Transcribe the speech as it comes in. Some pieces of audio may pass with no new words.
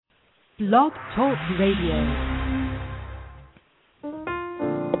Blog Talk Radio.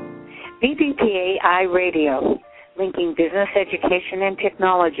 BDPA iRadio, linking business education and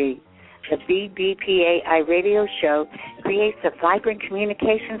technology. The BDPA iRadio show creates a vibrant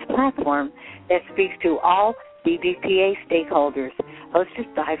communications platform that speaks to all BDPA stakeholders.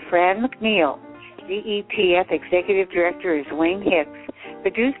 Hosted by Fran McNeil. DETF Executive Director is Wayne Hicks.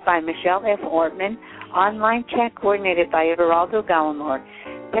 Produced by Michelle F. Ortman. Online chat coordinated by Everaldo Gallimore.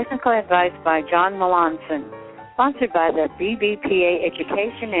 Technical advice by John Melanson. Sponsored by the BDPA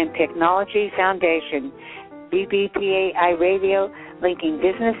Education and Technology Foundation. BDPA iRadio, linking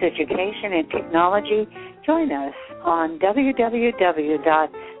business, education, and technology. Join us on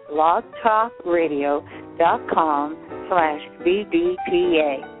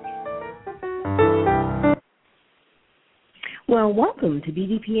www.blogtalkradio.com/BDPA. Well, welcome to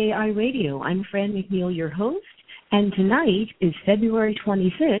BDPA iRadio. I'm Fran McNeil, your host, and tonight is February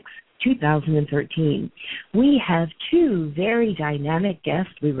 26, 2013. We have two very dynamic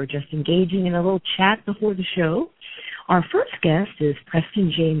guests. We were just engaging in a little chat before the show. Our first guest is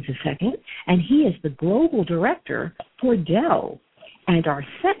Preston James II, and he is the Global Director for Dell. And our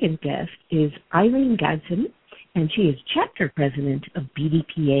second guest is Eileen Gadsden, and she is Chapter President of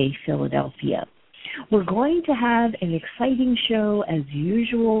BDPA Philadelphia. We're going to have an exciting show as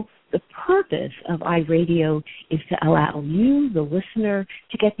usual. The purpose of iRadio is to allow you, the listener,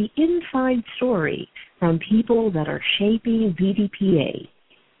 to get the inside story from people that are shaping BDPA,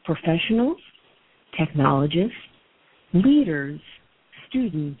 professionals, technologists, leaders,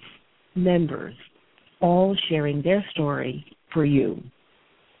 students, members, all sharing their story for you.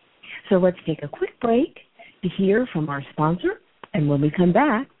 So let's take a quick break to hear from our sponsor, and when we come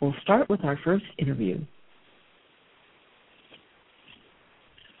back, we'll start with our first interview.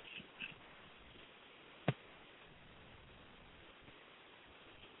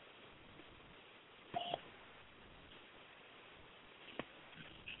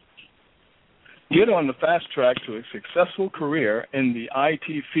 Get on the fast track to a successful career in the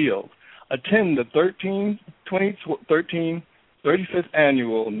IT field. Attend the 2013 35th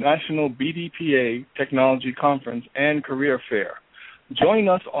Annual National BDPA Technology Conference and Career Fair. Join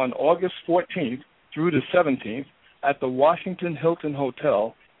us on August 14th through the 17th at the Washington Hilton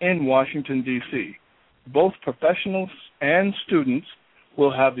Hotel in Washington, D.C. Both professionals and students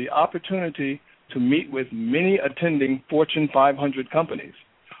will have the opportunity to meet with many attending Fortune 500 companies.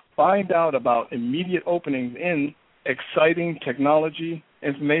 Find out about immediate openings in exciting technology,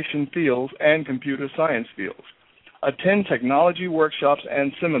 information fields, and computer science fields. Attend technology workshops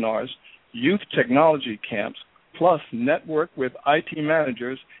and seminars, youth technology camps, plus network with IT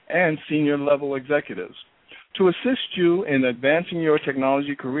managers and senior-level executives. To assist you in advancing your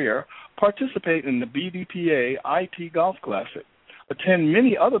technology career, participate in the BDPA IT Golf Classic. Attend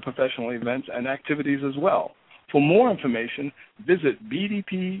many other professional events and activities as well. For more information, visit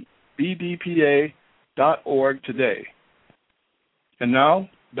bdpa.org today. And now,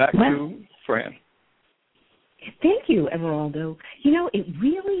 back to Fran. Thank you, Everaldo. You know, it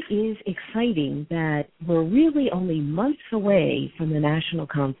really is exciting that we're really only months away from the national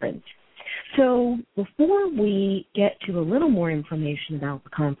conference. So before we get to a little more information about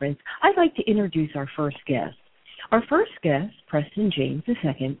the conference, I'd like to introduce our first guest. Our first guest, Preston James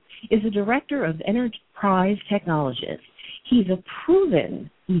II, is the Director of Enterprise Technologists. He's a proven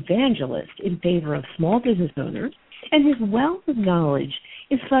evangelist in favor of small business owners, and his wealth of knowledge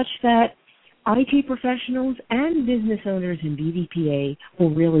is such that IT professionals and business owners in BDPA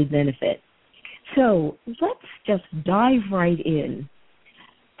will really benefit. So let's just dive right in.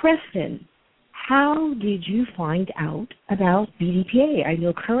 Preston, how did you find out about BDPA? I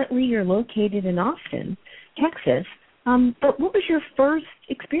know currently you're located in Austin, Texas, but what was your first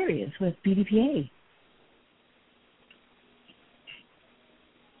experience with BDPA?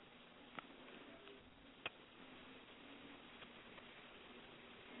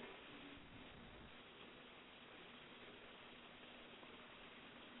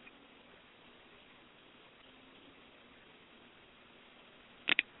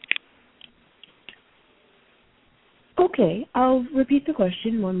 Okay, I'll repeat the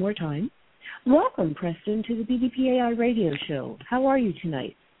question one more time. Welcome, Preston, to the BDPA iRadio show. How are you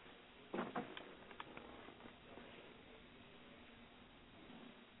tonight?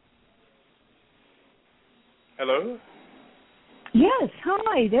 Hello? Yes,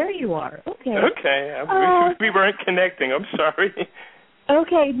 hi, there you are. Okay. Okay, we weren't connecting. I'm sorry.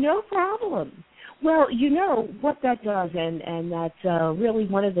 Okay, no problem. Well, you know what that does, and that's really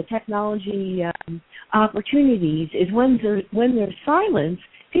one of the technology opportunities is when there's silence,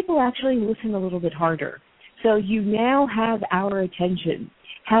 people actually listen a little bit harder. So you now have our attention.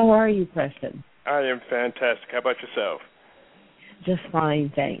 How are you, Preston? I am fantastic. How about yourself? Just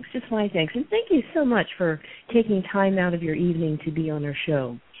fine, thanks. Just fine, thanks. And thank you so much for taking time out of your evening to be on our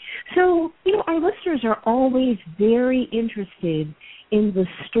show. So, our listeners are always very interested in the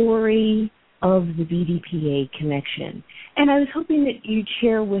story of the BDPA connection. And I was hoping that you'd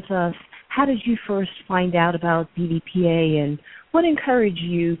share with us, how did you first find out about BDPA and what encouraged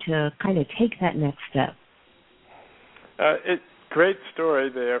you to kind of take that next step? Great story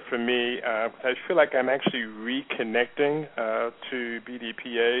there for me. I feel like I'm actually reconnecting to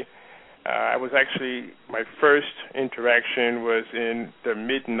BDPA. I was actually, my first interaction was in the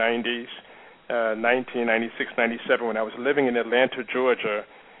mid-90s, 1996, 97, when I was living in Atlanta, Georgia,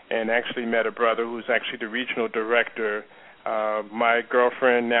 and actually met a brother who was actually the regional director. My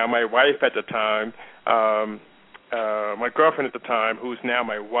girlfriend, now my wife at the time, who's now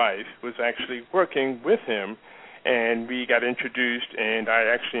my wife, was actually working with him, and we got introduced, and I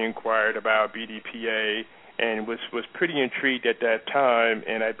actually inquired about BDPA and was pretty intrigued at that time,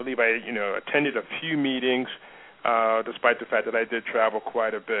 and I believe I attended a few meetings, despite the fact that I did travel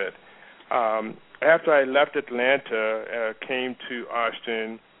quite a bit. After I left Atlanta, came to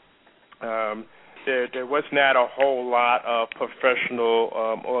Austin, there was not a whole lot of professional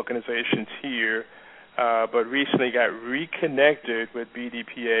organizations here, but recently got reconnected with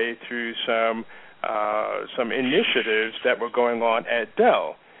BDPA through some initiatives that were going on at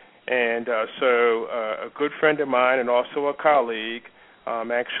Dell. And so a good friend of mine and also a colleague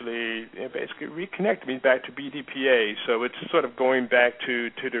actually basically reconnected me back to BDPA. So it's sort of going back to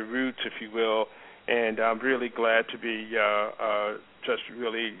the roots, if you will, and I'm really glad to be just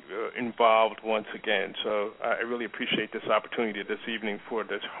really involved once again. So I really appreciate this opportunity this evening for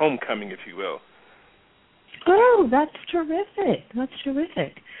this homecoming, if you will. Oh, that's terrific. That's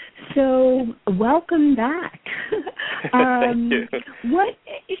terrific. So, welcome back. Thank you. What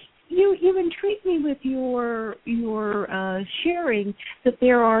you intrigued me with your sharing that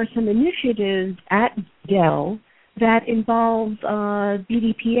there are some initiatives at Dell that involve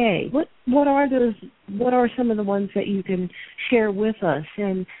BDPA. What are those? What are some of the ones that you can share with us,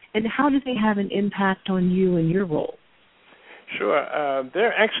 and how do they have an impact on you and your role? Sure. There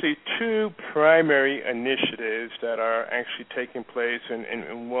are actually two primary initiatives that are actually taking place,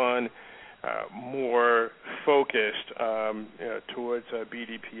 and one more focused towards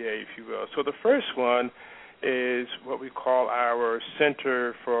BDPA, if you will. So the first one is what we call our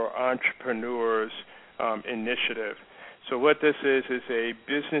Center for Entrepreneurs initiative. So what this is a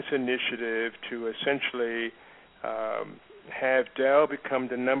business initiative to essentially have Dell become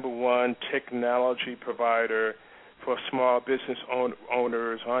the number one technology provider for small business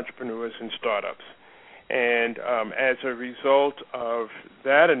owners, entrepreneurs, and startups. And as a result of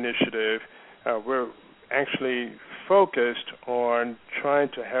that initiative, we're actually focused on trying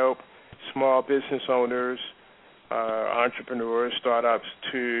to help small business owners, entrepreneurs, startups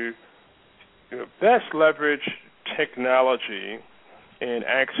to best leverage technology and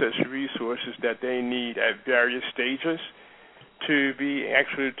access resources that they need at various stages to be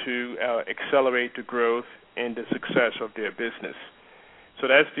actually to accelerate the growth and the success of their business. So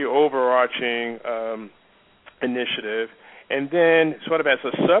that's the overarching initiative. And then sort of as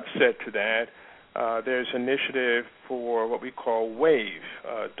a subset to that, there's an initiative for what we call WAVE,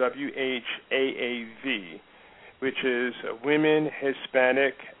 WHAAV, which is Women,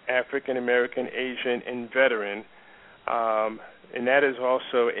 Hispanic, African American, Asian, and Veteran. And that is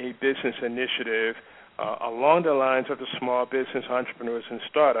also a business initiative along the lines of the small business entrepreneurs and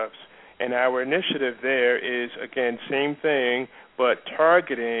startups. And our initiative there is, again, same thing, but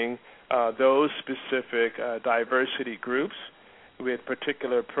targeting those specific diversity groups with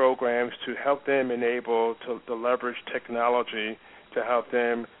particular programs to help them enable to leverage technology to help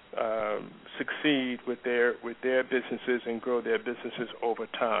them succeed with their businesses and grow their businesses over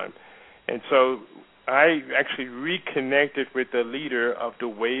time. And so I actually reconnected with the leader of the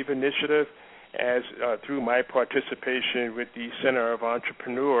WAVE initiative as through my participation with the Center of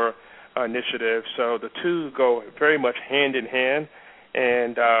Entrepreneur initiative. So the two go very much hand in hand,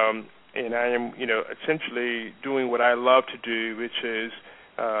 and I am essentially doing what I love to do, which is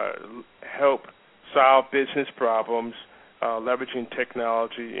help solve business problems, leveraging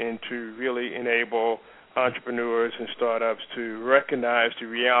technology, and to really enable entrepreneurs and startups to recognize the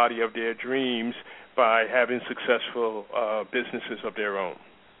reality of their dreams by having successful businesses of their own.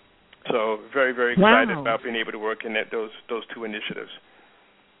 So very, very excited about being able to work in those two initiatives.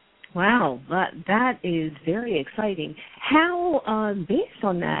 Wow, that is very exciting. How, based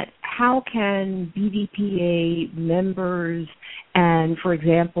on that, how can BDPA members, and for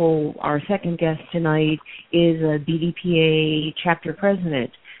example, our second guest tonight is a BDPA chapter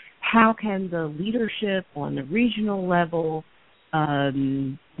president, how can the leadership on the regional level,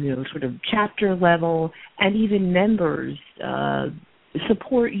 sort of chapter level, and even members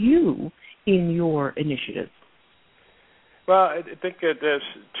support you in your initiative? Well, I think that there's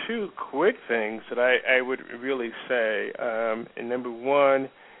two quick things that I would really say. And number one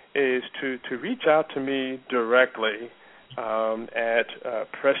is to reach out to me directly at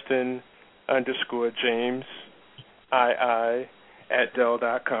Preston_James II at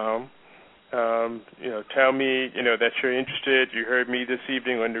Dell.com. Tell me, that you're interested. You heard me this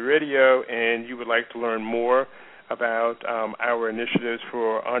evening on the radio, and you would like to learn more about our initiatives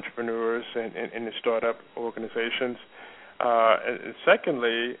for entrepreneurs and the startup organizations. And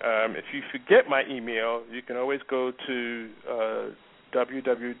secondly, if you forget my email, you can always go to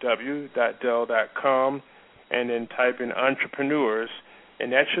www.dell.com and then type in entrepreneurs,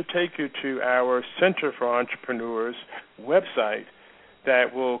 and that should take you to our Center for Entrepreneurs website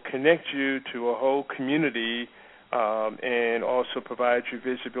that will connect you to a whole community and also provide you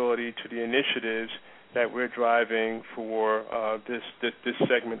visibility to the initiatives that we're driving for this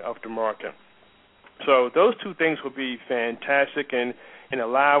segment of the market. So those two things will be fantastic in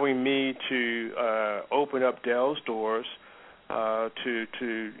allowing me to open up Dell's doors to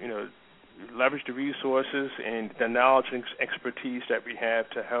leverage the resources and the knowledge and expertise that we have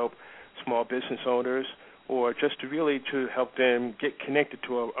to help small business owners, or just to help them get connected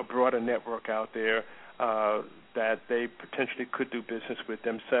to a broader network out there that they potentially could do business with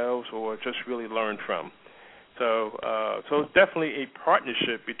themselves or just really learn from. So it's definitely a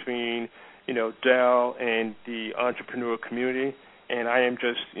partnership between Dell and the entrepreneur community, and I am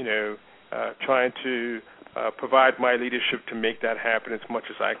just trying to provide my leadership to make that happen as much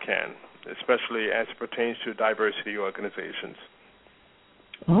as I can, especially as it pertains to diversity organizations.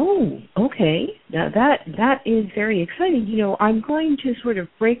 Oh, okay. Now that is very exciting. I'm going to sort of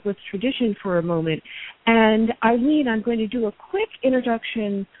break with tradition for a moment, and Eileen, I'm going to do a quick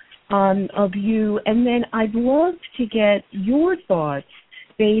introduction of you, and then I'd love to get your thoughts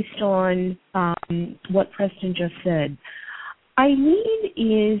based on what Preston just said. Eileen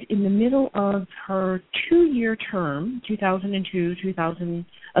is in the middle of her 2-year term,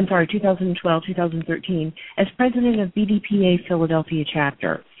 2012, 2013, as president of BDPA Philadelphia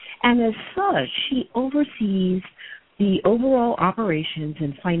chapter. And as such, she oversees the overall operations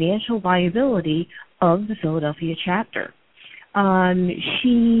and financial viability of the Philadelphia chapter.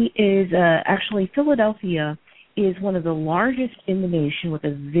 She is Philadelphia is one of the largest in the nation, with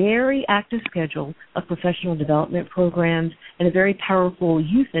a very active schedule of professional development programs and a very powerful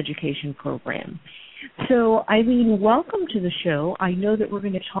youth education program. So, Eileen, welcome to the show. I know that we're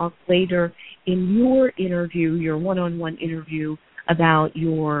going to talk later in your interview, your one-on-one interview, about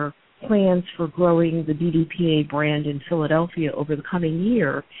your plans for growing the BDPA brand in Philadelphia over the coming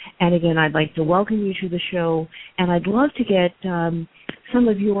year. And again, I'd like to welcome you to the show, and I'd love to get some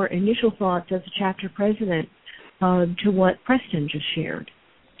of your initial thoughts as a chapter president to what Preston just shared.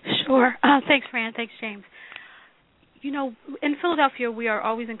 Sure. Thanks, Fran. Thanks, James. In Philadelphia, we are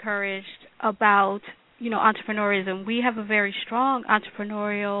always encouraged about, entrepreneurism. We have a very strong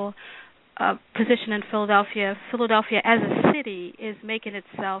entrepreneurial position in Philadelphia. Philadelphia, as a city, is making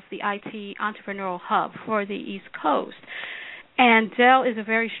itself the IT entrepreneurial hub for the East Coast. And Dell is a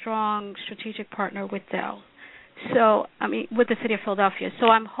very strong strategic partner with Dell. With the city of Philadelphia. So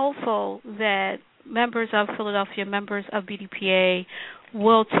I'm hopeful that members of Philadelphia, members of BDPA,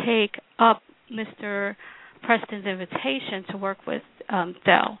 will take up Mr. Preston's invitation to work with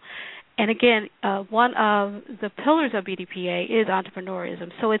Dell. And again, one of the pillars of BDPA is entrepreneurism.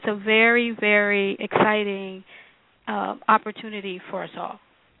 So it's a very, very exciting opportunity for us all.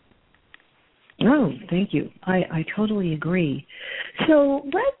 Oh, thank you. I totally agree. So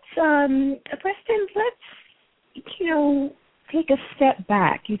Preston, take a step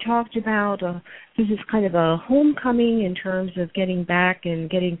back. You talked about this is kind of a homecoming in terms of getting back and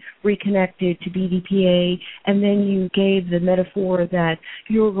getting reconnected to BDPA, and then you gave the metaphor that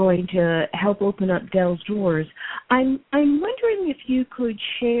you're going to help open up Dell's doors. I'm wondering if you could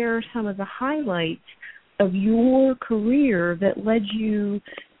share some of the highlights of your career that led you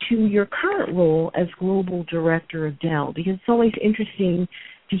to your current role as global director of Dell, because it's always interesting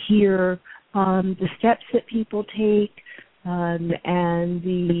to hear the steps that people take, and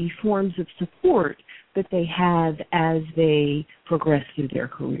the forms of support that they have as they progress through their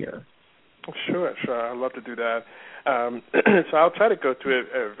career. Sure. I'd love to do that. So I'll try to go through it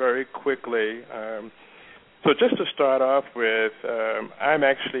very quickly. So just to start off with, I'm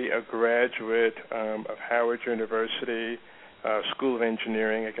actually a graduate of Howard University School of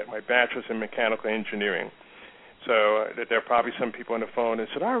Engineering. I got my bachelor's in mechanical engineering. So there are probably some people on the phone and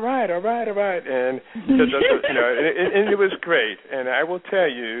said, all right, and and it was great. And I will tell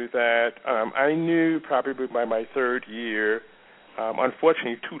you that I knew probably by my third year,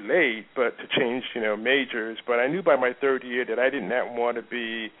 unfortunately too late, but to change majors. But I knew by my third year that I did not want to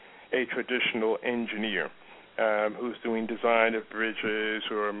be a traditional engineer who's doing design of bridges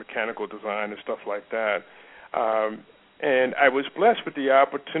or mechanical design and stuff like that. And I was blessed with the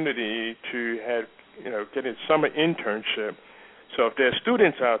opportunity to have get a summer internship. So if there are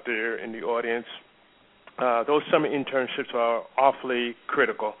students out there in the audience, those summer internships are awfully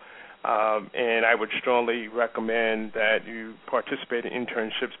critical. And I would strongly recommend that you participate in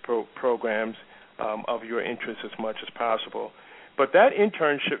internships programs of your interest as much as possible. But that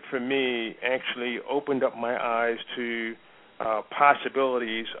internship for me actually opened up my eyes to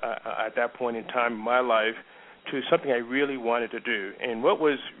possibilities at that point in time in my life to something I really wanted to do. And what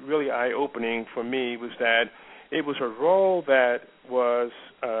was really eye-opening for me was that it was a role that was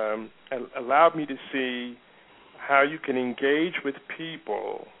allowed me to see how you can engage with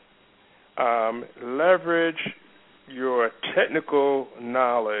people, leverage your technical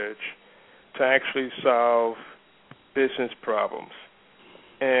knowledge to actually solve business problems.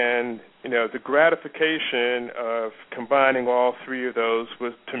 And, the gratification of combining all three of those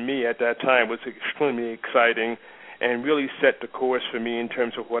was, to me at that time, was extremely exciting and really set the course for me in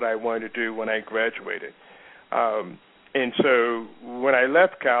terms of what I wanted to do when I graduated. And so when I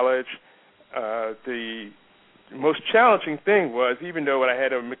left college, the most challenging thing was, even though I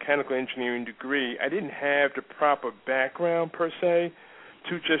had a mechanical engineering degree, I didn't have the proper background per se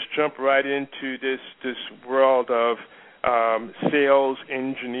to just jump right into this world of sales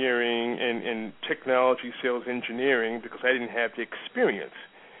engineering and technology sales engineering, because I didn't have the experience.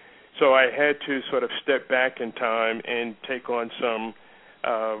 So I had to sort of step back in time and take on some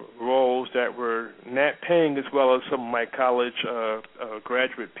roles that were not paying as well as some of my college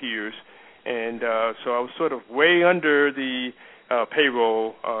graduate peers. And so I was sort of way under the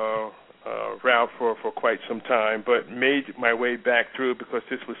payroll route for quite some time, but made my way back through because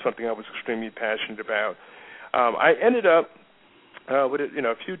this was something I was extremely passionate about. I ended up with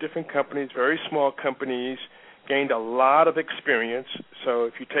a few different companies, very small companies, gained a lot of experience. So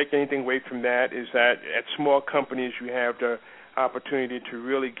if you take anything away from that, is that at small companies you have the opportunity to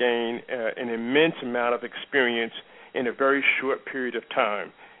really gain an immense amount of experience in a very short period of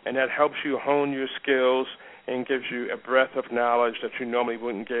time. And that helps you hone your skills and gives you a breadth of knowledge that you normally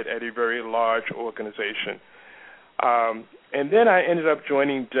wouldn't get at a very large organization. And then I ended up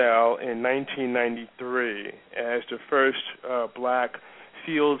joining Dell in 1993 as the first black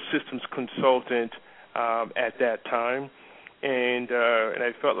field systems consultant at that time. And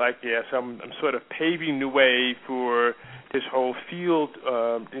I felt like, yes, I'm sort of paving the way for this whole field,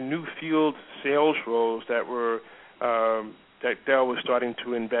 the new field sales roles that Dell was starting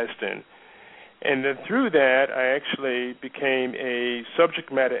to invest in. And then through that, I actually became a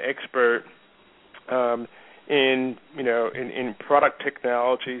subject matter expert in product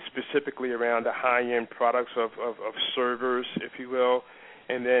technology, specifically around the high-end products of servers, if you will.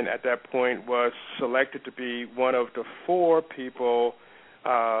 And then at that point was selected to be one of the 4 people,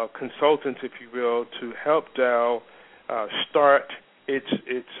 consultants, if you will, to help Dell start its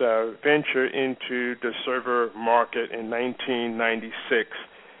venture into the server market in 1996.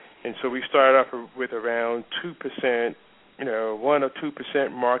 And so we started off with around 2%, 1 or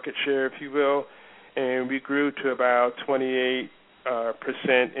 2% market share, if you will, and we grew to about 28%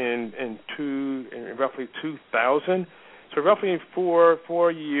 in roughly 2000. So roughly in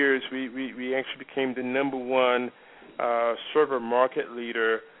four years, we actually became the number 1 server market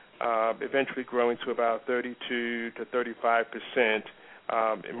leader, eventually growing to about 32 to 35%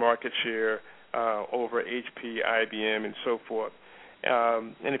 in market share over HP, IBM, and so forth.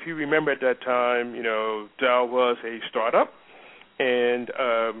 And if you remember at that time, Dell was a startup and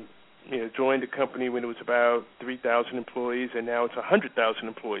joined the company when it was about 3,000 employees, and now it's 100,000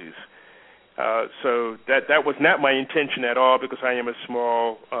 employees. So that was not my intention at all, because I am a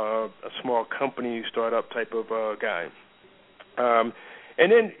small company startup type of guy.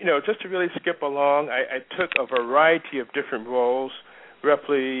 And then, just to really skip along, I took a variety of different roles,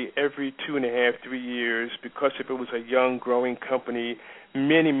 roughly every 2.5, 3 years, because if it was a young, growing company,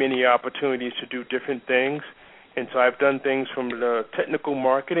 many opportunities to do different things. And so I've done things from the technical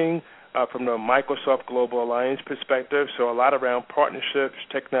marketing, from the Microsoft Global Alliance perspective, so a lot around partnerships,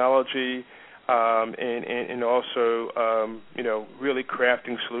 technology, and also, really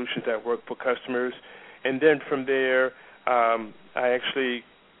crafting solutions that work for customers. And then from there, I actually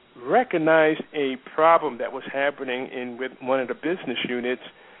recognized a problem that was happening with one of the business units,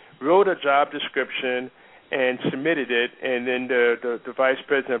 wrote a job description, and submitted it, and then the vice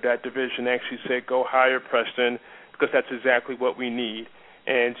president of that division actually said, go hire Preston, because that's exactly what we need.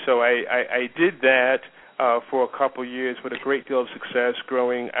 And so I did that for a couple years with a great deal of success,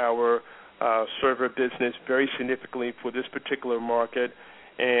 growing our server business very significantly for this particular market,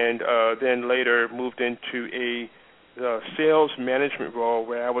 and then later moved into a sales management role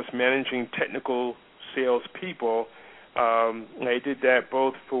where I was managing technical sales people. I did that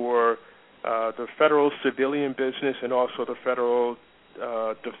both for the federal civilian business and also the federal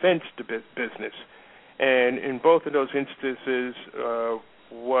defense business. And in both of those instances,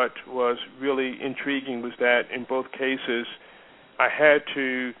 what was really intriguing was that in both cases, I had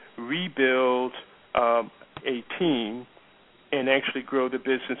to rebuild a team and actually grow the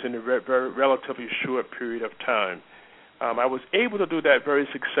business in a relatively short period of time. I was able to do that very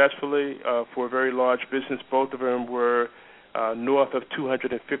successfully for a very large business. Both of them were north of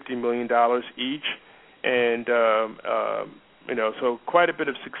 $250 million each, and so quite a bit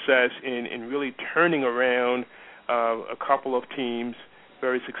of success in really turning around a couple of teams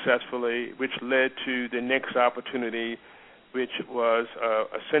very successfully, which led to the next opportunity, which was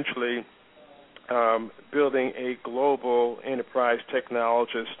essentially building a global enterprise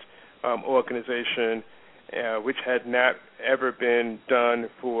technologist organization, which had not ever been done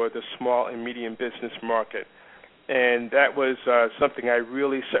for the small and medium business market. And that was something I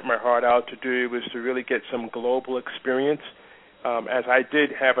really set my heart out to do, was to really get some global experience. As I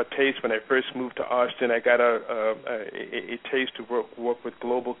did have a taste when I first moved to Austin, I got a taste to work with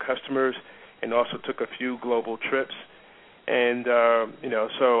global customers, and also took a few global trips. And,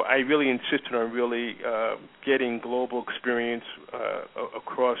 so I really insisted on really getting global experience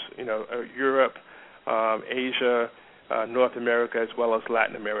across, Europe, Asia, North America, as well as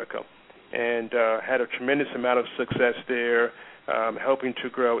Latin America. And had a tremendous amount of success there, helping to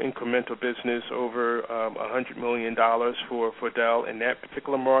grow incremental business over $100 million for Dell in that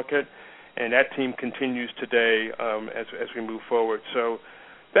particular market. And that team continues today as we move forward. So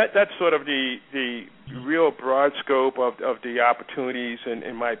that's sort of the real broad scope of the opportunities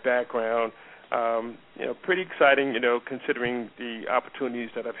in my background. Pretty exciting, considering the opportunities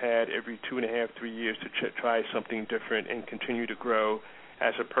that I've had every 2.5, 3 years to try something different and continue to grow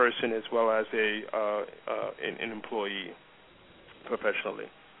as a person as well as an employee professionally.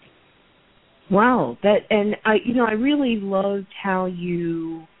 Wow, I really loved how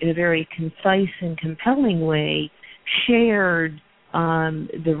you, in a very concise and compelling way, shared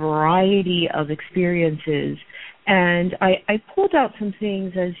the variety of experiences. And I pulled out some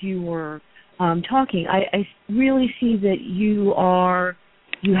things as you were talking. I really see that you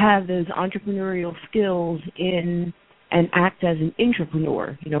have those entrepreneurial skills and act as an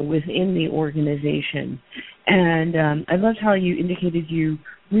entrepreneur, within the organization. And I loved how you indicated you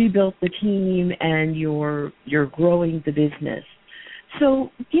rebuilt the team and you're growing the business.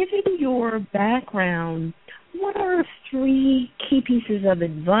 So given your background, what are 3 key pieces of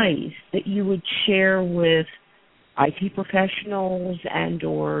advice that you would share with IT professionals and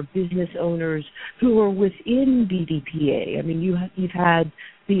or business owners who are within BDPA? I mean, you've had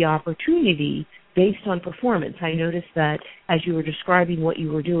the opportunity based on performance. I noticed that as you were describing what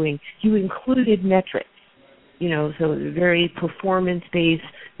you were doing, you included metrics, so very performance-based,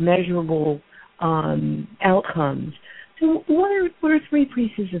 measurable outcomes. So what are 3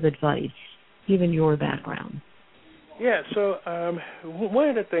 pieces of advice, given your background? Yeah, so one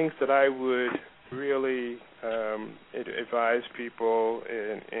of the things that I would really advise people,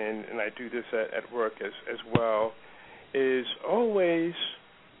 and I do this at work as well, is always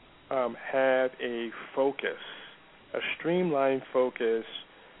have a focus, a streamlined focus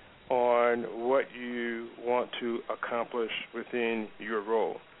on what you want to accomplish within your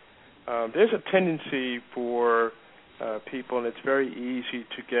role. There's a tendency for people, and it's very easy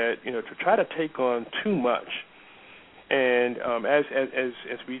to get, to try to take on too much. And as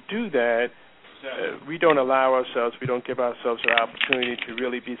we do that, we don't give ourselves an opportunity to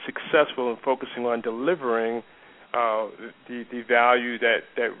really be successful in focusing on delivering the value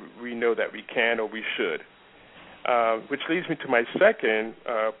that we know that we can or we should. Which leads me to my second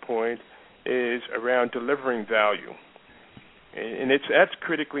point, is around delivering value. And that's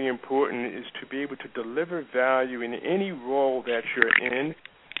critically important, is to be able to deliver value in any role that you're in.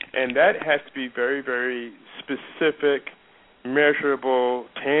 And that has to be very, very specific, measurable,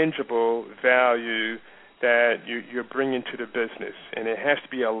 tangible value that you're bringing to the business. And it has to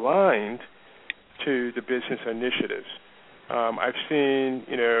be aligned to the business initiatives. I've seen,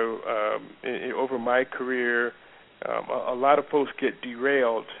 over my career, a lot of folks get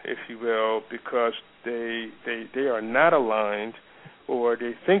derailed, if you will, because they are not aligned, or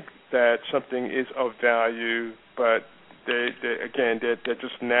they think that something is of value, but they're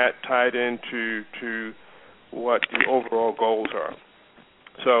just not tied into what the overall goals are.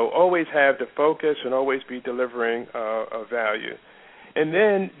 So always have the focus and always be delivering a value. And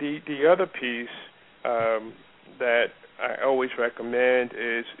then the other piece that I always recommend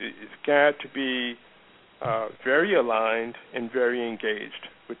is it's got to be very aligned and very engaged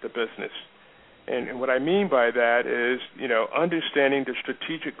with the business. And what I mean by that is, understanding the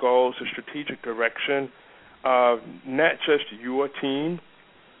strategic goals, the strategic direction of not just your team,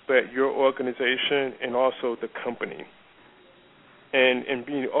 but your organization and also the company. And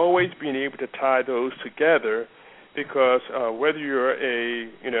always being able to tie those together, because whether you're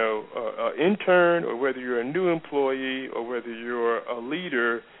an intern or whether you're a new employee or whether you're a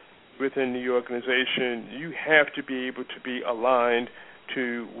leader within the organization, you have to be able to be aligned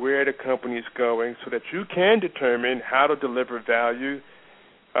to where the company is going so that you can determine how to deliver value,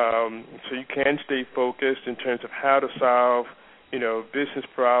 so you can stay focused in terms of how to solve, business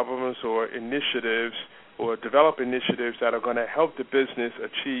problems or initiatives or develop initiatives that are going to help the business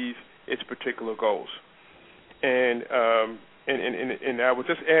achieve its particular goals. And I would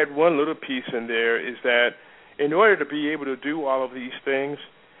just add one little piece in there is that in order to be able to do all of these things,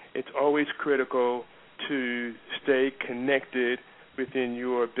 it's always critical to stay connected within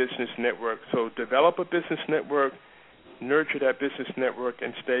your business network. So develop a business network, nurture that business network,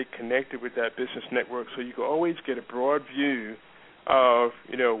 and stay connected with that business network so you can always get a broad view of,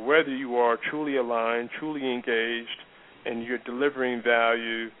 whether you are truly aligned, truly engaged, and you're delivering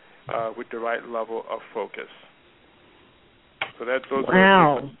value with the right level of focus. So those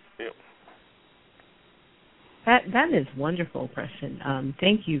wow. are That is wonderful, Preston.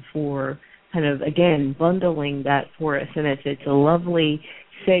 Thank you for kind of, again, bundling that for us. And it's a lovely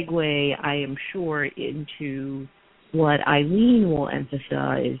segue, I am sure, into what Eileen will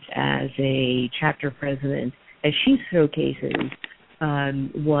emphasize as a chapter president as she showcases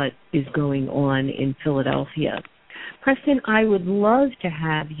what is going on in Philadelphia. Preston, I would love to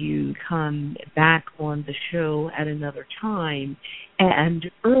have you come back on the show at another time.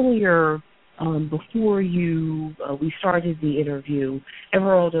 And earlier, before we started the interview,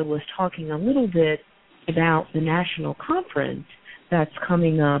 Everaldo was talking a little bit about the national conference that's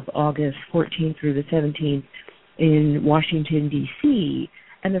coming up August 14th through the 17th in Washington, D.C.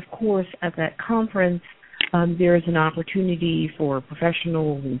 And, of course, at that conference, there is an opportunity for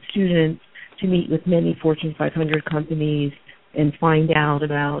professionals and students to meet with many Fortune 500 companies and find out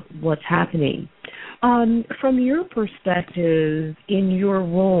about what's happening. From your perspective, in your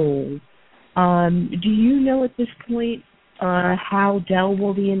role, do you know at this point how Dell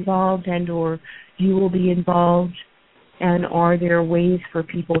will be involved and or you will be involved? And are there ways for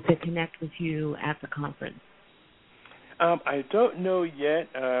people to connect with you at the conference? I don't know yet.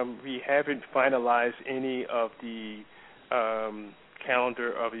 We haven't finalized any of the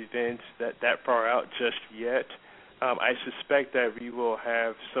calendar of events that far out just yet. I suspect that we will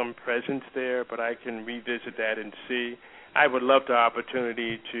have some presence there, but I can revisit that and see. I would love the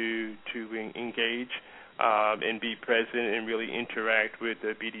opportunity to engage and be present and really interact with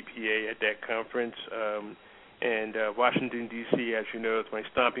the BDPA at that conference. And Washington, D.C., as you know, is my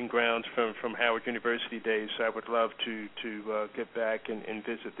stomping grounds from Howard University days, so I would love to get back and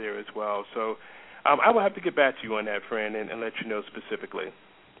visit there as well. So I will have to get back to you on that, Fran, and let you know specifically.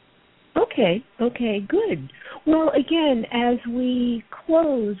 Okay, good. Well, again, as we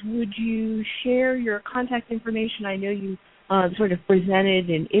close, would you share your contact information? I know you sort of presented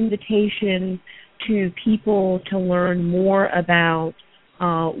an invitation to people to learn more about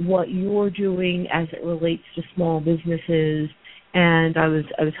what you're doing as it relates to small businesses, and I was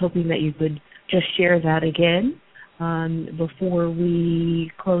hoping that you could just share that again before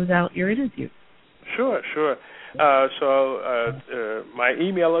we close out your interview. Sure. So my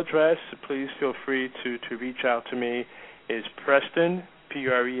email address, please feel free to reach out to me, is Preston,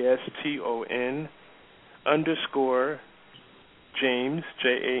 Preston, _ James,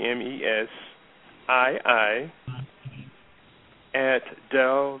 JAMES, II, at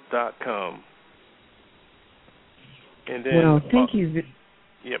Dell.com. And then, well, thank you.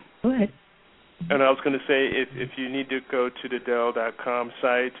 Yep. Go ahead. And I was going to say, if you need to go to the Dell.com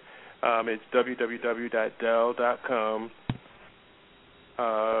site, it's www.dell.com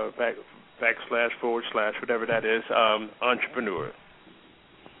 / whatever that is, entrepreneur.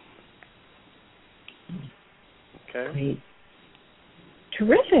 Okay. Great.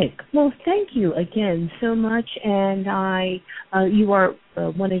 Terrific. Well, thank you again so much, and I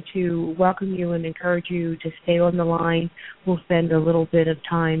wanted to welcome you and encourage you to stay on the line. We'll spend a little bit of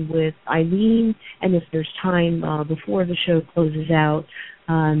time with Eileen, and if there's time before the show closes out,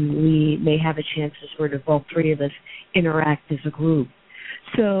 we may have a chance to sort of all three of us interact as a group.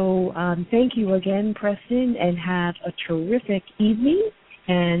 So thank you again, Preston, and have a terrific evening.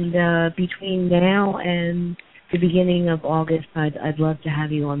 And between now and the beginning of August, I'd love to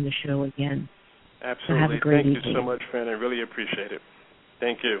have you on the show again. Absolutely. So have a great Thank evening. you so much, Fran. I really appreciate it.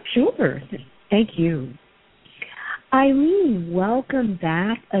 Thank you. Sure. Thank you. Eileen, welcome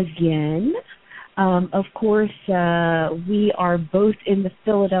back again. Of course, we are both in the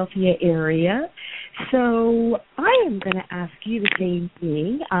Philadelphia area, so I am going to ask you the same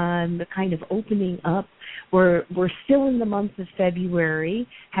thing. Kind of opening up. We're still in the month of February.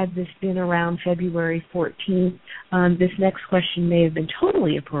 Had this been around February 14th, this next question may have been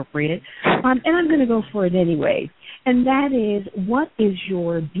totally appropriate, and I'm going to go for it anyway. And that is, what is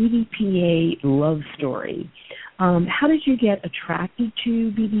your BDPA love story? How did you get attracted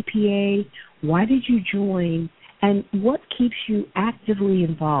to BDPA? Why did you join? And what keeps you actively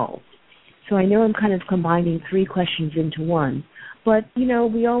involved? So I know I'm kind of combining three questions into one, but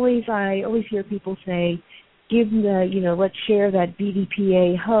I always hear people say, let's share that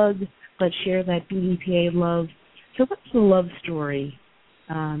BDPA hug, let's share that BDPA love. So what's the love story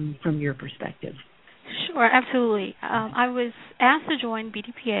from your perspective? Sure, absolutely. I was asked to join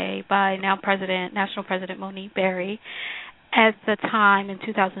BDPA by National President Monique Berry. At the time, in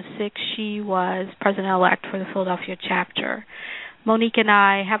 2006, she was president-elect for the Philadelphia chapter. Monique and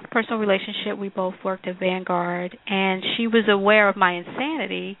I have a personal relationship. We both worked at Vanguard, and she was aware of my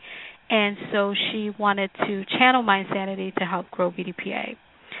insanity, and so she wanted to channel my insanity to help grow BDPA.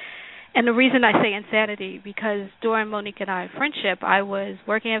 And the reason I say insanity, because during Monique and I's friendship, I was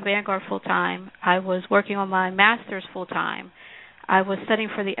working at Vanguard full-time. I was working on my master's full-time. I was studying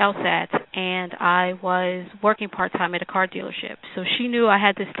for the LSAT, and I was working part-time at a car dealership. So she knew I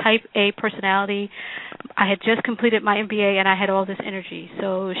had this type A personality. I had just completed my MBA, and I had all this energy.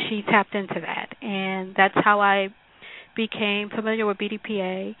 So she tapped into that, and that's how I became familiar with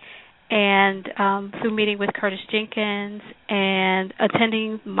BDPA. And through meeting with Curtis Jenkins and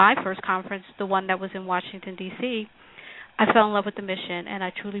attending my first conference, the one that was in Washington, D.C., I fell in love with the mission, and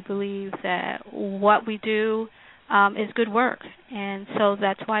I truly believe that what we do is good work. And so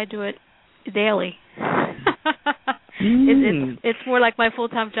that's why I do it daily. It's more like my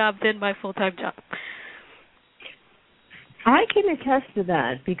full-time job than my full-time job. I can attest to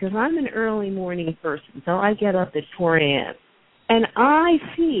that because I'm an early morning person, so I get up at 4 a.m. And I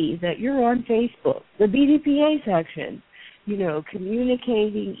see that you're on Facebook, the BDPA section,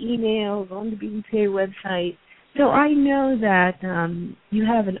 communicating emails on the BDPA website. So I know that you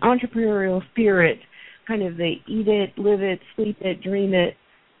have an entrepreneurial spirit, kind of the eat it, live it, sleep it, dream it,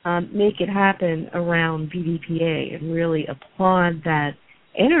 make it happen around BDPA, and really applaud that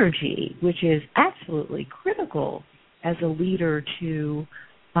energy, which is absolutely critical as a leader to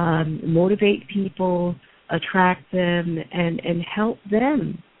motivate people, attract them, and help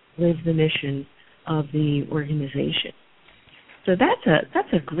them live the mission of the organization. So that's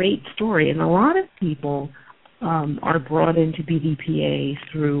a great story, and a lot of people are brought into BDPA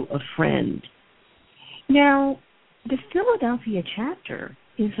through a friend. Now, the Philadelphia chapter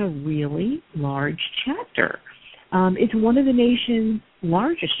is a really large chapter. It's one of the nation's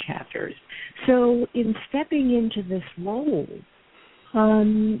largest chapters. So in stepping into this role,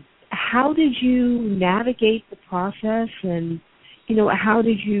 how did you navigate the process, and, how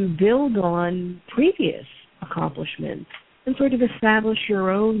did you build on previous accomplishments and sort of establish your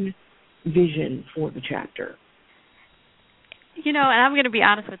own vision for the chapter? And I'm going to be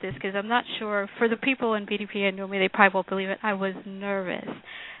honest with this because I'm not sure. For the people in BDPA who know me, they probably won't believe it. I was nervous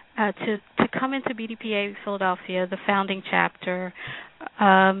to come into BDPA Philadelphia, the founding chapter,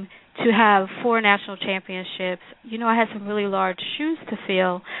 to have 4 national championships. I had some really large shoes to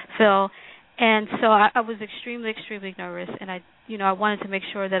fill, and so I was extremely, extremely nervous, and I wanted to make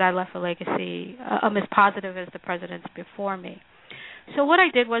sure that I left a legacy as positive as the presidents before me. So what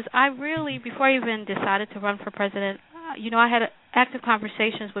I did was before I even decided to run for president, I had active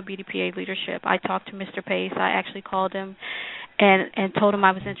conversations with BDPA leadership. I talked to Mr. Pace. I actually called him and told him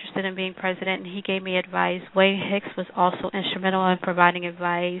I was interested in being president, and he gave me advice. Wayne Hicks was also instrumental in providing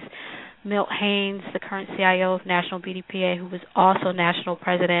advice. Milt Haynes, the current CIO of National BDPA, who was also national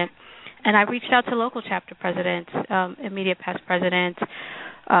president. And I reached out to local chapter presidents, immediate past presidents.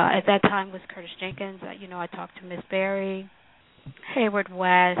 At that time was Curtis Jenkins. I talked to Ms. Berry, Hayward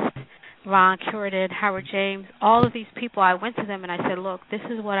West, Ron Curidan, Howard James, all of these people. I went to them and I said, look, this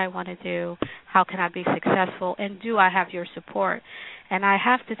is what I want to do. How can I be successful? And do I have your support? And I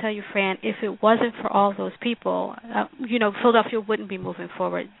have to tell you, Fran, if it wasn't for all those people, Philadelphia wouldn't be moving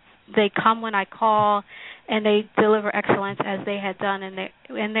forward. They come when I call, and they deliver excellence as they had done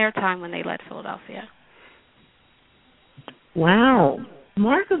in their time when they led Philadelphia. Wow,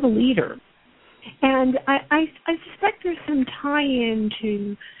 mark of a leader. And I suspect there's some tie-in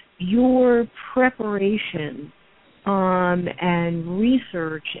to your preparation and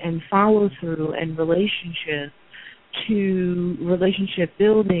research and follow-through and relationship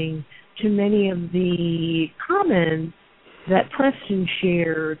building to many of the comments that Preston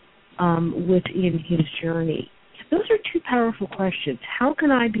shared within his journey. Those are two powerful questions. How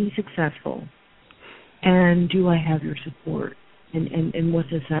can I be successful? And do I have your support? And what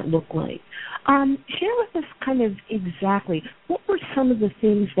does that look like? Share with us kind of exactly what were some of the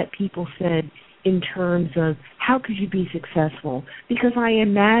things that people said in terms of how could you be successful? Because I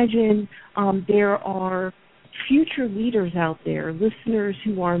imagine there are future leaders out there, listeners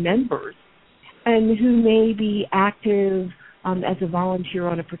who are members, and who may be active as a volunteer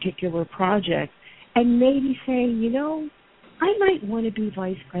on a particular project, and maybe saying, I might want to be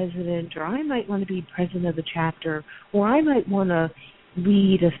vice president, or I might want to be president of the chapter, or I might want to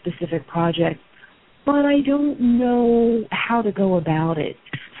lead a specific project, but I don't know how to go about it.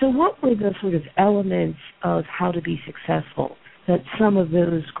 So what were the sort of elements of how to be successful that some of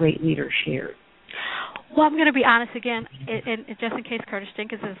those great leaders shared? Well, I'm going to be honest again, and just in case Curtis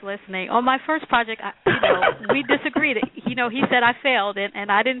Jenkins is listening. On my first project, we disagreed. He said I failed,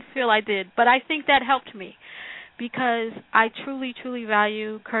 and I didn't feel I did. But I think that helped me because I truly, truly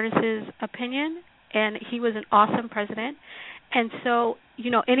value Curtis's opinion, and he was an awesome president. And so,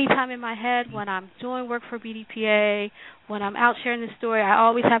 any time in my head when I'm doing work for BDPA, when I'm out sharing the story, I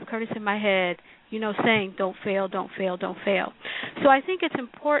always have Curtis in my head, saying, don't fail, don't fail, don't fail. So I think it's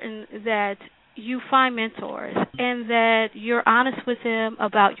important that you find mentors and that you're honest with them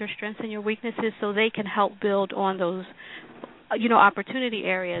about your strengths and your weaknesses so they can help build on those, opportunity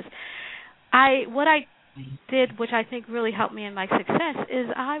areas. What I did, which I think really helped me in my success, is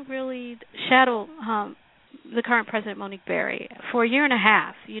I really shadowed the current president, Monique Berry, for a year and a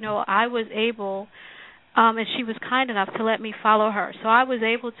half. I was able, and she was kind enough to let me follow her. So I was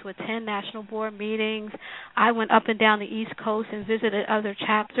able to attend national board meetings. I went up and down the East Coast and visited other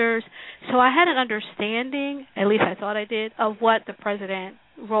chapters. So I had an understanding, at least I thought I did, of what the president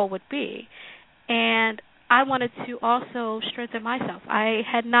role would be. And I wanted to also strengthen myself. I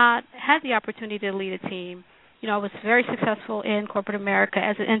had not had the opportunity to lead a team. I was very successful in corporate America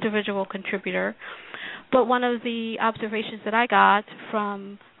as an individual contributor. But one of the observations that I got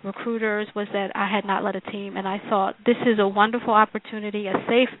from recruiters was that I had not led a team, and I thought this is a wonderful opportunity, a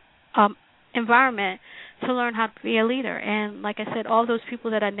safe environment to learn how to be a leader. And like I said, all those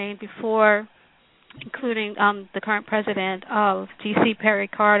people that I named before, including the current president of D.C., Perry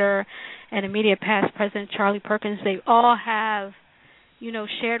Carter, and immediate past President Charlie Perkins, they all have,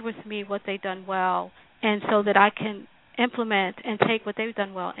 shared with me what they've done well, and so that I can implement and take what they've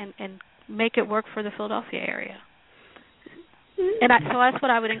done well and make it work for the Philadelphia area. And so that's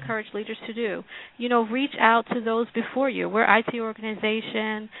what I would encourage leaders to do. Reach out to those before you. We're an IT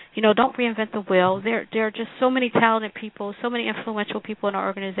organization. Don't reinvent the wheel. There are just so many talented people, so many influential people in our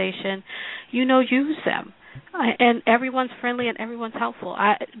organization. Use them. And everyone's friendly and everyone's helpful.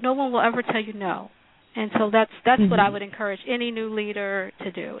 No one will ever tell you no. And so that's what I would encourage any new leader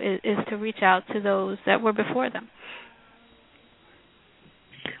to do, is to reach out to those that were before them.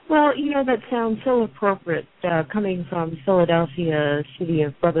 Well, that sounds so appropriate, coming from Philadelphia, city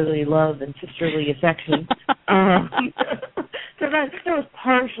of brotherly love and sisterly affection. So that was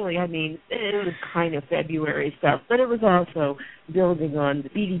partially, it was kind of February stuff, but it was also building on the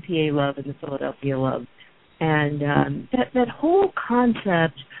BDPA love and the Philadelphia love. And that whole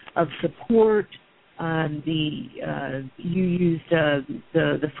concept of support, you used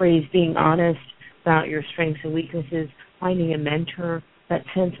the phrase being honest about your strengths and weaknesses, finding a mentor, that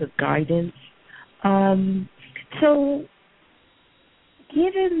sense of guidance. So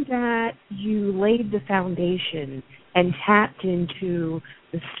given that you laid the foundation and tapped into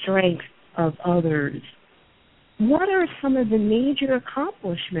the strength of others, what are some of the major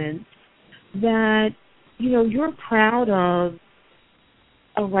accomplishments that you're proud of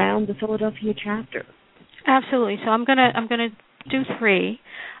around the Philadelphia chapter? Absolutely. So I'm gonna do three.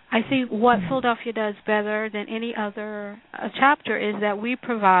 I think what Philadelphia does better than any other chapter is that we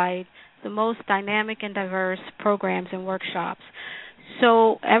provide the most dynamic and diverse programs and workshops.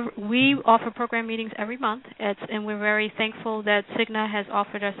 So we offer program meetings every month, and we're very thankful that Cigna has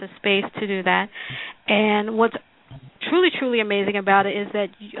offered us a space to do that. And what's truly, truly amazing about it is that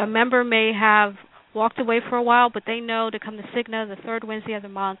a member may have walked away for a while, but they know to come to Cigna the third Wednesday of the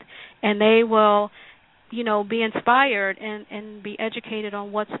month, and they will be inspired and be educated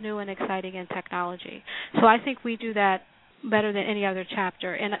on what's new and exciting in technology. So I think we do that better than any other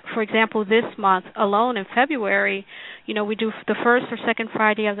chapter. And for example, this month alone in February, we do the first or second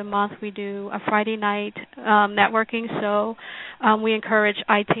Friday of the month, we do a Friday night networking. So we encourage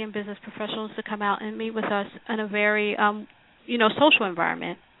IT and business professionals to come out and meet with us in a very, social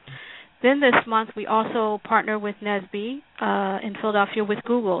environment. Then this month we also partner with NSBE in Philadelphia with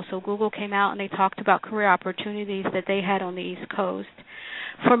Google. So Google came out and they talked about career opportunities that they had on the East Coast.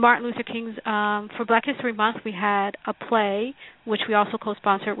 For Martin Luther King's, for Black History Month, we had a play, which we also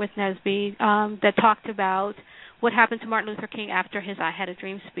co-sponsored with NSBE, that talked about what happened to Martin Luther King after his I Had a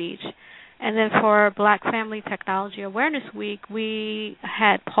Dream speech. And then for Black Family Technology Awareness Week, we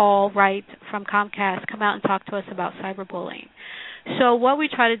had Paul Wright from Comcast come out and talk to us about cyberbullying. So what we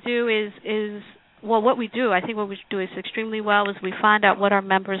try to do what we do is extremely well is we find out what our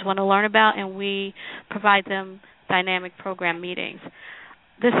members want to learn about, and we provide them dynamic program meetings.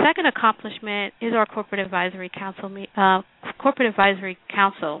 The second accomplishment is our Corporate Advisory Council,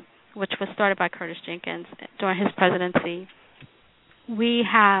 which was started by Curtis Jenkins during his presidency. We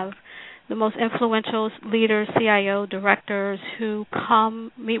have the most influential leaders, CIO, directors who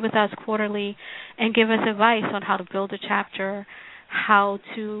come meet with us quarterly and give us advice on how to build a chapter, how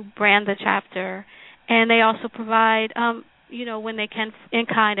to brand the chapter, and they also provide, when they can,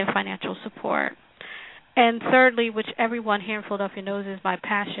 in-kind and financial support. And thirdly, which everyone here in Philadelphia knows is my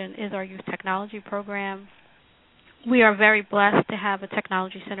passion, is our youth technology program. We are very blessed to have a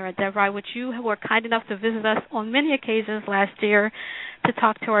technology center at DevRI, which you were kind enough to visit us on many occasions last year to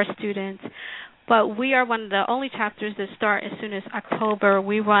talk to our students. But we are one of the only chapters that start as soon as October.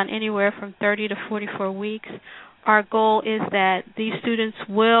 We run anywhere from 30 to 44 weeks. Our goal is that these students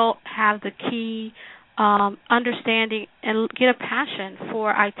will have the key understanding and get a passion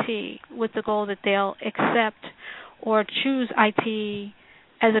for IT, with the goal that they'll accept or choose IT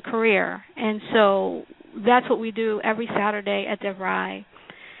as a career. And so that's what we do every Saturday at DevRI.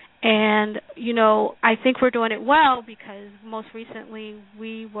 And, I think we're doing it well because most recently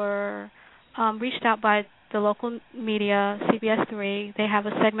we were reached out by the local media, CBS 3. They have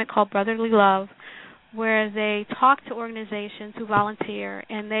a segment called Brotherly Love, where they talk to organizations who volunteer,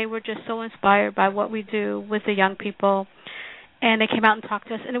 and they were just so inspired by what we do with the young people, and they came out and talked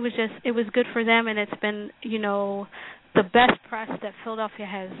to us, and it was good for them, and it's been, the best press that Philadelphia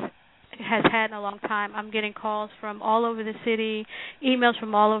has had in a long time. I'm getting calls from all over the city, emails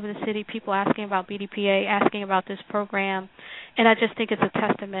from all over the city, people asking about BDPA, asking about this program, and I just think it's a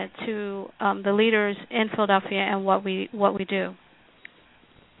testament to the leaders in Philadelphia and what we do.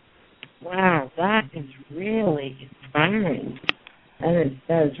 Wow, that is really inspiring.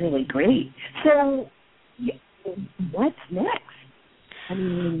 That is really great. So, what's next? I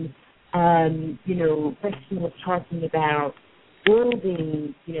mean, Kristen was talking about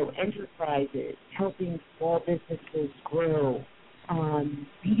building, enterprises, helping small businesses grow.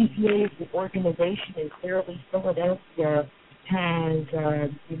 BDPA as an organization, and clearly Philadelphia has,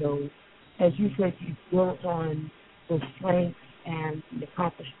 as you said, you've built on the strengths and the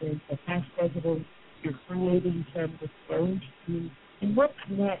accomplishments of past presidents. You're creating some with those two. And what's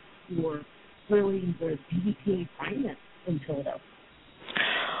next for growing the BDPA finance in Philadelphia?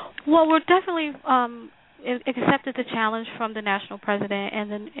 Well, we're definitely accepted the challenge from the national president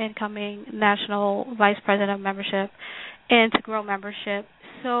and the incoming national vice president of membership, and to grow membership.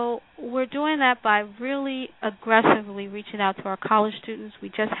 So we're doing that by really aggressively reaching out to our college students. We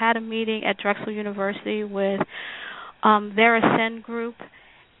just had a meeting at Drexel University with their Ascend group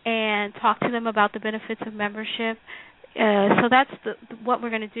and talk to them about the benefits of membership. So that's what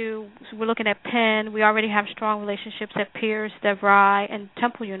we're going to do. So we're looking at Penn. We already have strong relationships at Pierce, DeVry, and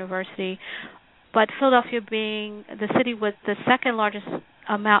Temple University. But Philadelphia being the city with the second largest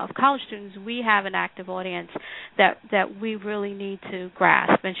amount of college students, we have an active audience that we really need to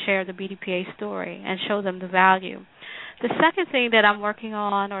grasp and share the BDPA story and show them the value. The second thing that I'm working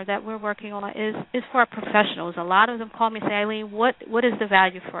on, or that we're working on, is for our professionals. A lot of them call me and say, Eileen, what is the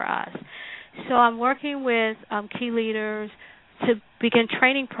value for us? So I'm working with key leaders to begin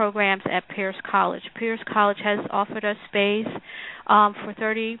training programs at Pierce College. Pierce College has offered us space for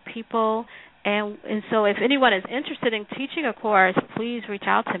 30 people. And so if anyone is interested in teaching a course, please reach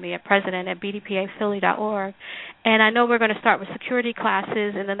out to me at president@bdpaphilly.org. And I know we're going to start with security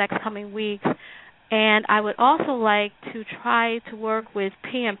classes in the next coming weeks. And I would also like to try to work with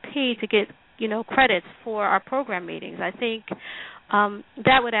PMP to get, credits for our program meetings. I think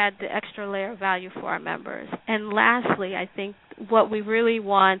that would add the extra layer of value for our members. And lastly, I think what we really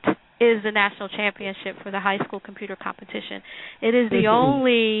want is the national championship for the high school computer competition. It is the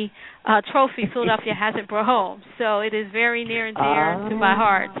only trophy Philadelphia hasn't brought home, so it is very near and dear to my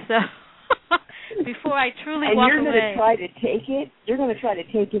heart. So before I truly walk away. And you're going to try to take it? You're going to try to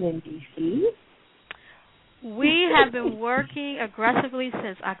take it in D.C.? We have been working aggressively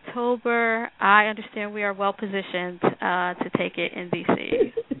since October. I understand we are well positioned to take it in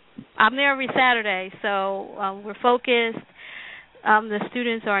D.C. I'm there every Saturday, so we're focused. The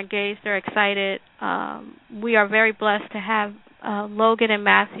students are engaged. They're excited. We are very blessed to have Logan and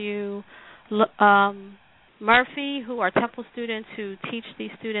Matthew Murphy, who are Temple students who teach these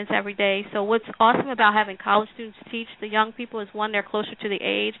students every day. So what's awesome about having college students teach the young people is, one, they're closer to the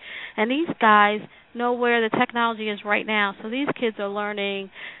age, and these guys know where the technology is right now. So these kids are learning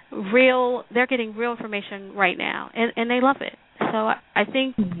they're getting real information right now, and they love it. So I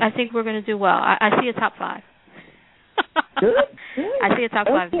think we're going to do well. I see a top 5. Good. I see a top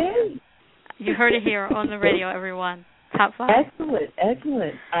 5. Okay. You heard it here on the radio, everyone. Top 5.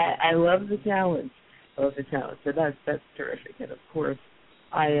 Excellent. I love the challenge. So that's terrific. And of course,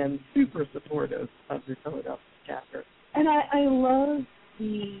 I am super supportive of the Philadelphia chapter. And I love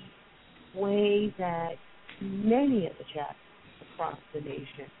the way that many of the chapters across the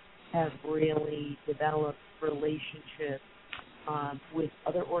nation have really developed relationships with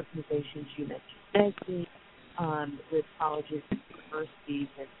other organizations. You mentioned Nestle, with colleges and universities,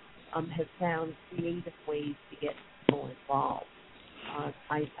 and have found creative ways to get people involved.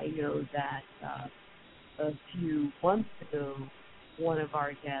 I know that a few months ago, one of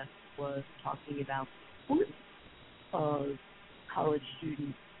our guests was talking about the importance of college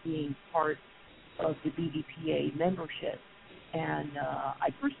students being part of the BDPA membership, and I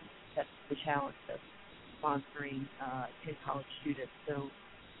personally accept the challenge of sponsoring 10 college students. So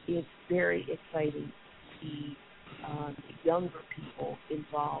it's very exciting to see younger people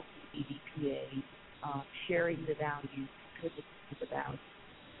involved in BDPA, sharing the values, contributing to the values,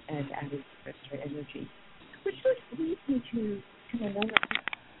 and adding extra energy. Which sort of leads me to another.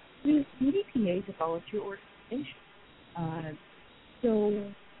 BDPA is a volunteer organization.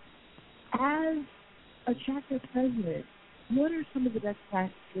 So as a chapter president, what are some of the best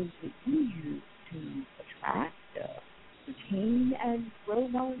practices that you use to attract, retain, and grow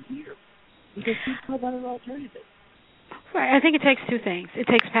volunteers? Because people have other alternatives. Right. I think it takes 2 things. It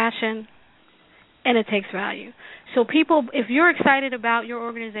takes passion, and it takes value. So people, if you're excited about your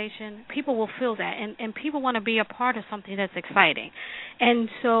organization, people will feel that, and people want to be a part of something that's exciting. And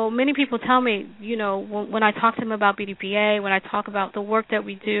so many people tell me, when I talk to them about BDPA, when I talk about the work that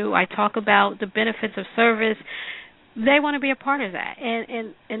we do, I talk about the benefits of service, they want to be a part of that.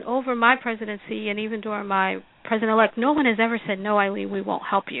 And over my presidency, and even during my president-elect, no one has ever said, no, Eileen, we won't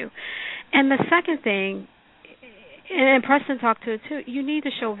help you. And the second thing, and Preston talked to it too, you need to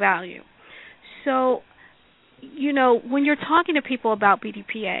show value. So, when you're talking to people about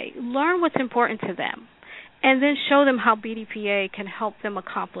BDPA, learn what's important to them, and then show them how BDPA can help them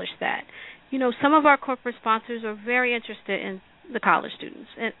accomplish that. Some of our corporate sponsors are very interested in the college students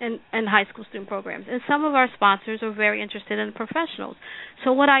and high school student programs, and some of our sponsors are very interested in the professionals.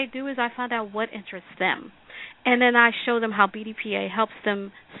 So what I do is I find out what interests them, and then I show them how BDPA helps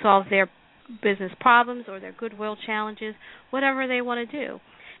them solve their business problems or their goodwill challenges, whatever they want to do.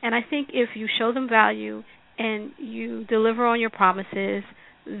 And I think if you show them value and you deliver on your promises,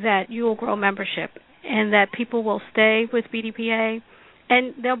 that you will grow membership and that people will stay with BDPA,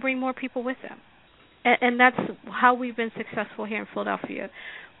 and they'll bring more people with them. And that's how we've been successful here in Philadelphia.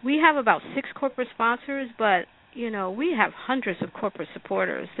 We have about 6 corporate sponsors, but, we have hundreds of corporate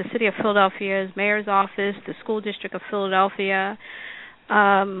supporters. The City of Philadelphia's Mayor's Office, the School District of Philadelphia.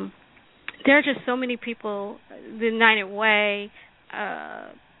 There are just so many people, the United Way.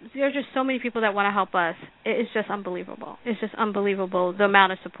 There are just so many people that want to help us. It's just unbelievable. It's just unbelievable the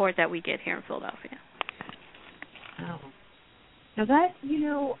amount of support that we get here in Philadelphia. Wow. Now that,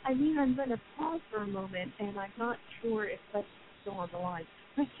 I'm going to pause for a moment, and I'm not sure if Preston's still on the line.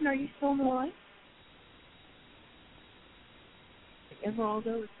 Preston, are you still on the line?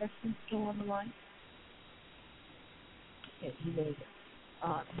 Everaldo, is Preston still on the line? Okay, he may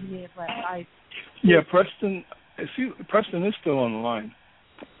have left. Preston is still on the line.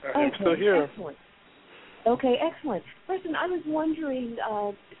 I'm still here. Excellent. Okay, excellent. Preston, I was wondering,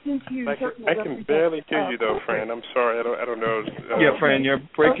 since you I can barely hear you though, Fran. I'm sorry. I don't know. Fran, you're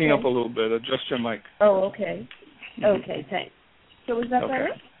breaking up a little bit. Adjust your mic. Oh, okay. Okay, thanks. So is that better?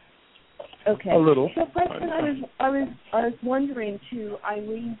 Okay. A little. So, Preston, I was wondering, to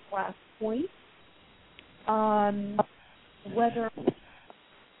Eileen's last point, whether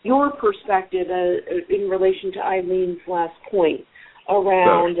your perspective in relation to Eileen's last point,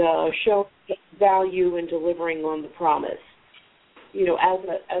 around showing value and delivering on the promise,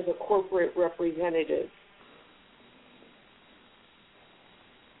 as a corporate representative.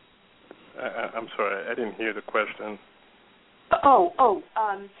 I'm sorry, I didn't hear the question.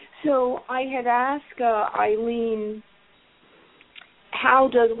 So I had asked Eileen,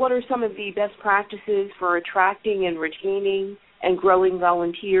 what are some of the best practices for attracting and retaining and growing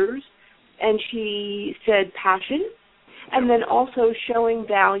volunteers? And she said passion, and then also showing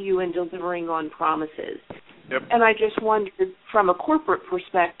value and delivering on promises. Yep. And I just wondered, from a corporate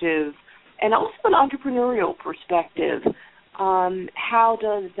perspective and also an entrepreneurial perspective, how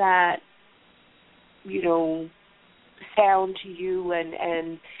does that, sound to you,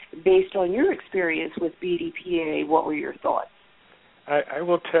 and based on your experience with BDPA, what were your thoughts? I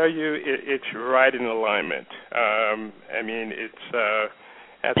will tell you, it's right in alignment. It's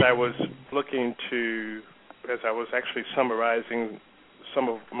as I was actually summarizing some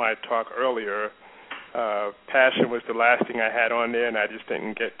of my talk earlier, passion was the last thing I had on there, and I just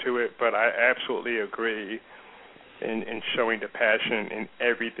didn't get to it, but I absolutely agree in showing the passion in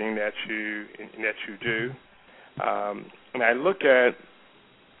everything that you do. And I look at,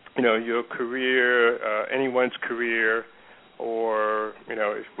 your career, anyone's career, or,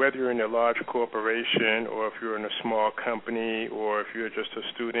 whether you're in a large corporation or if you're in a small company or if you're just a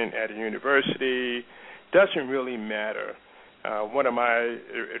student at a university, doesn't really matter. One of my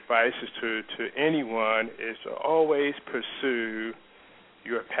advices to anyone is to always pursue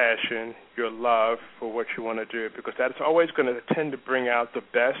your passion, your love for what you want to do, because that's always going to tend to bring out the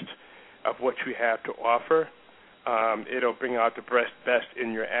best of what you have to offer. It'll bring out the best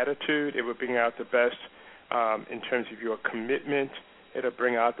in your attitude. It will bring out the best in terms of your commitment. It'll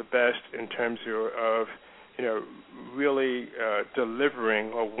bring out the best in terms of really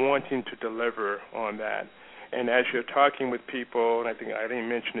delivering or wanting to deliver on that. And as you're talking with people, and I think Eileen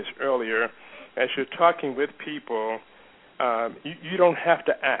mentioned this earlier, as you're talking with people, you don't have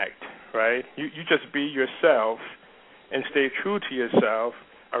to act, right? You just be yourself and stay true to yourself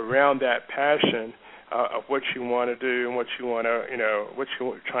around that passion of what you want to do and what you want to, what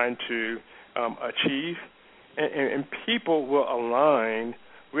you're trying to achieve, and people will align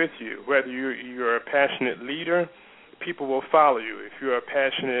with you. Whether you're a passionate leader, people will follow you. If you're a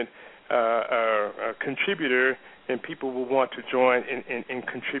passionate contributor, then people will want to join and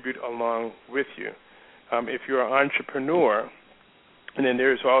contribute along with you. If you're an entrepreneur, and then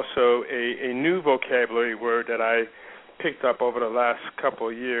there's also a new vocabulary word that I picked up over the last couple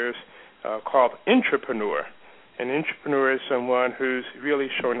of years called intrapreneur. An intrapreneur is someone who's really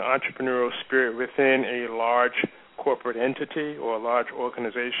showing entrepreneurial spirit within a large corporate entity or a large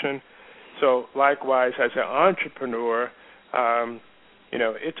organization. So likewise, as an entrepreneur,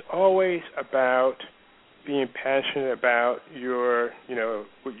 it's always about being passionate about your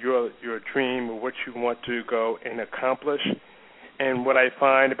dream or what you want to go and accomplish. And what I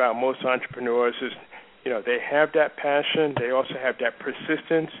find about most entrepreneurs is, they have that passion. They also have that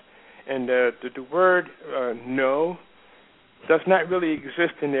persistence. And the word no does not really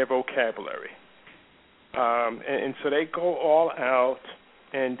exist in their vocabulary. And so they go all out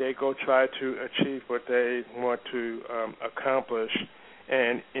and they go try to achieve what they want to accomplish.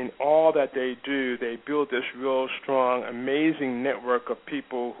 And in all that they do, they build this real strong, amazing network of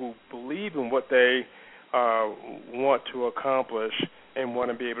people who believe in what they want to accomplish and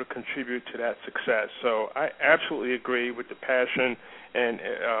want to be able to contribute to that success. So I absolutely agree with the passion, and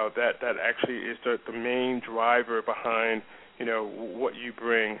that actually is the main driver behind, what you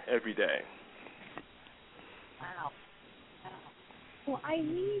bring every day. Wow. Well, I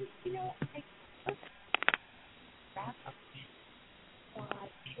mean, let's wrap up by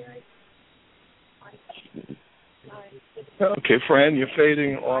sharing my Okay, Fran, you're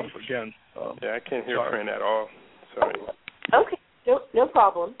fading off again. I can't hear Fran at all. Sorry. Okay, no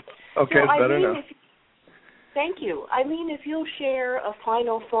problem. Okay, it's better now. Thank you. Eileen, if you'll share a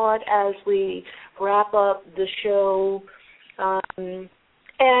final thought as we wrap up the show,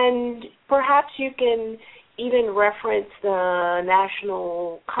 and perhaps you can even reference the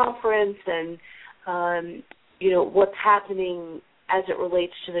national conference and, what's happening as it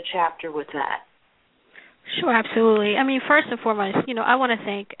relates to the chapter with that. Sure, absolutely. I mean, first and foremost, I want to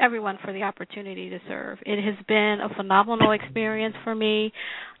thank everyone for the opportunity to serve. It has been a phenomenal experience for me.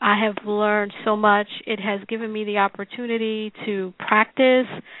 I have learned so much. It has given me the opportunity to practice,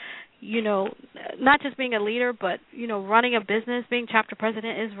 not just being a leader, but, running a business. Being chapter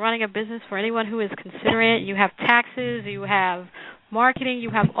president is running a business for anyone who is considerate. You have taxes, you have marketing,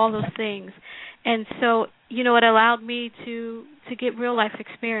 you have all those things. And so, it allowed me to get real life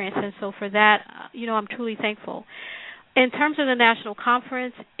experience, and so for that, I'm truly thankful. in terms of the national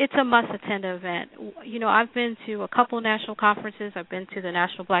conference, it's a must-attend event. You know, I've been to a couple of national conferences. I've been to the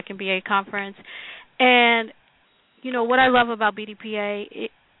National Black MBA Conference. And, you know, what I love about BDPA,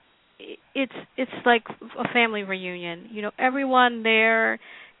 it's like a family reunion. You know, everyone there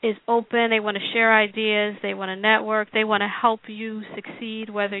is open. They want to share ideas. They want to network. They want to help you succeed,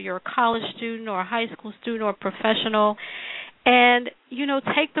 whether you're a college student or a high school student or a professional. And, you know,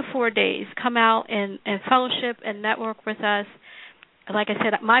 take the 4 days. Come out and fellowship and network with us. Like I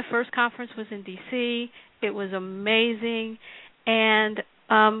said, my first conference was in D.C. It was amazing. And,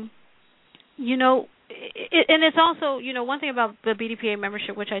 you know, and it's also, you know, one thing about the BDPA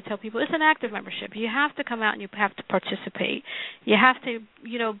membership, which I tell people, it's an active membership. You have to come out and you have to participate. You have to,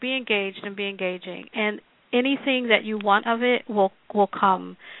 you know, be engaged and be engaging. And anything that you want of it will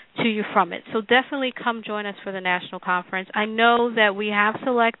come to you from it. So definitely come join us for the national conference. I know that we have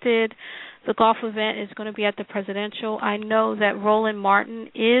selected the golf event is going to be at the Presidential. I know that Roland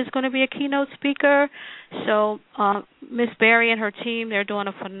Martin is going to be a keynote speaker. So Miss Barry and her team, they're doing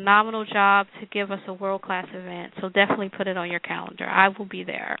a phenomenal job to give us a world-class event. So definitely put it on your calendar. I will be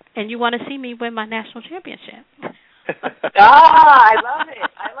there. And you want to see me win my national championship. I love it.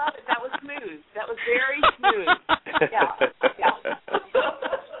 I love it. That was smooth. That was very smooth. Yeah.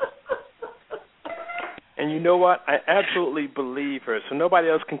 And you know what? I absolutely believe her, so nobody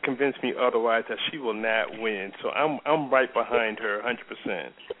else can convince me otherwise that she will not win. So I'm right behind her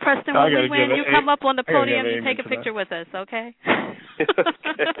 100%. Preston, when we win, you come up on the podium, you take a picture with us, okay?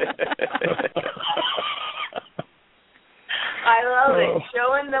 I love it.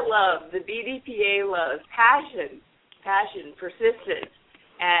 Showing the love, the BDPA love, passion, persistence.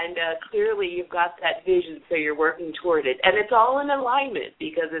 And clearly you've got that vision, so you're working toward it. And it's all in alignment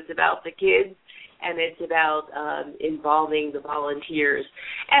because it's about the kids and it's about involving the volunteers.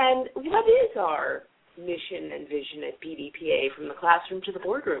 And what is our mission and vision at BDPA, from the classroom to the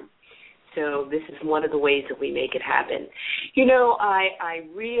boardroom? So this is one of the ways that we make it happen. You know, I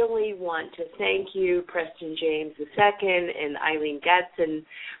really want to thank you, Preston James II and Eileen Gadsden,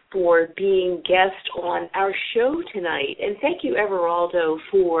 for being guests on our show tonight. And thank you, Everaldo,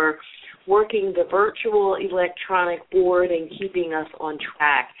 for working the virtual electronic board and keeping us on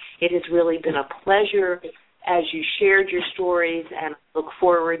track. It has really been a pleasure as you shared your stories, and I look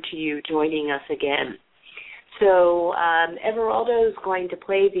forward to you joining us again. So Everaldo is going to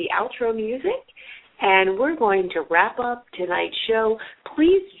play the outro music, and we're going to wrap up tonight's show.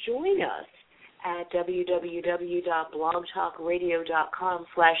 Please join us at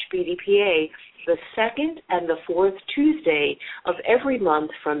www.blogtalkradio.com/BDPA the second and the fourth Tuesday of every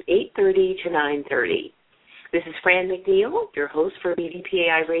month from 8:30 to 9:30. This is Fran McNeil, your host for BDPA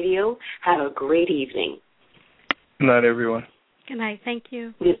iRadio. Have a great evening. Good night, everyone. Good night. Thank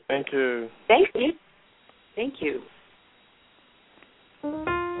you. Thank you. Thank you. Thank you.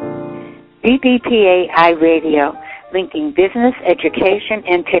 BDPA iRadio, linking business, education,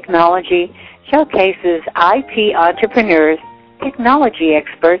 and technology, showcases IT entrepreneurs, technology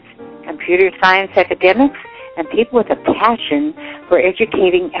experts, computer science academics, and people with a passion for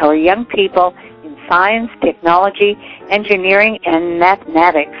educating our young people in science, technology, engineering, and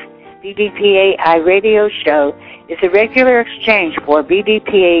mathematics. BDPA iRadio show is a regular exchange for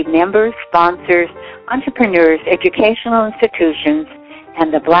BDPA members, sponsors, entrepreneurs, educational institutions,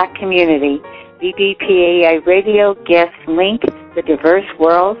 and the Black community. BDPA iRadio guests link the diverse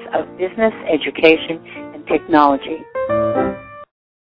worlds of business, education, and technology.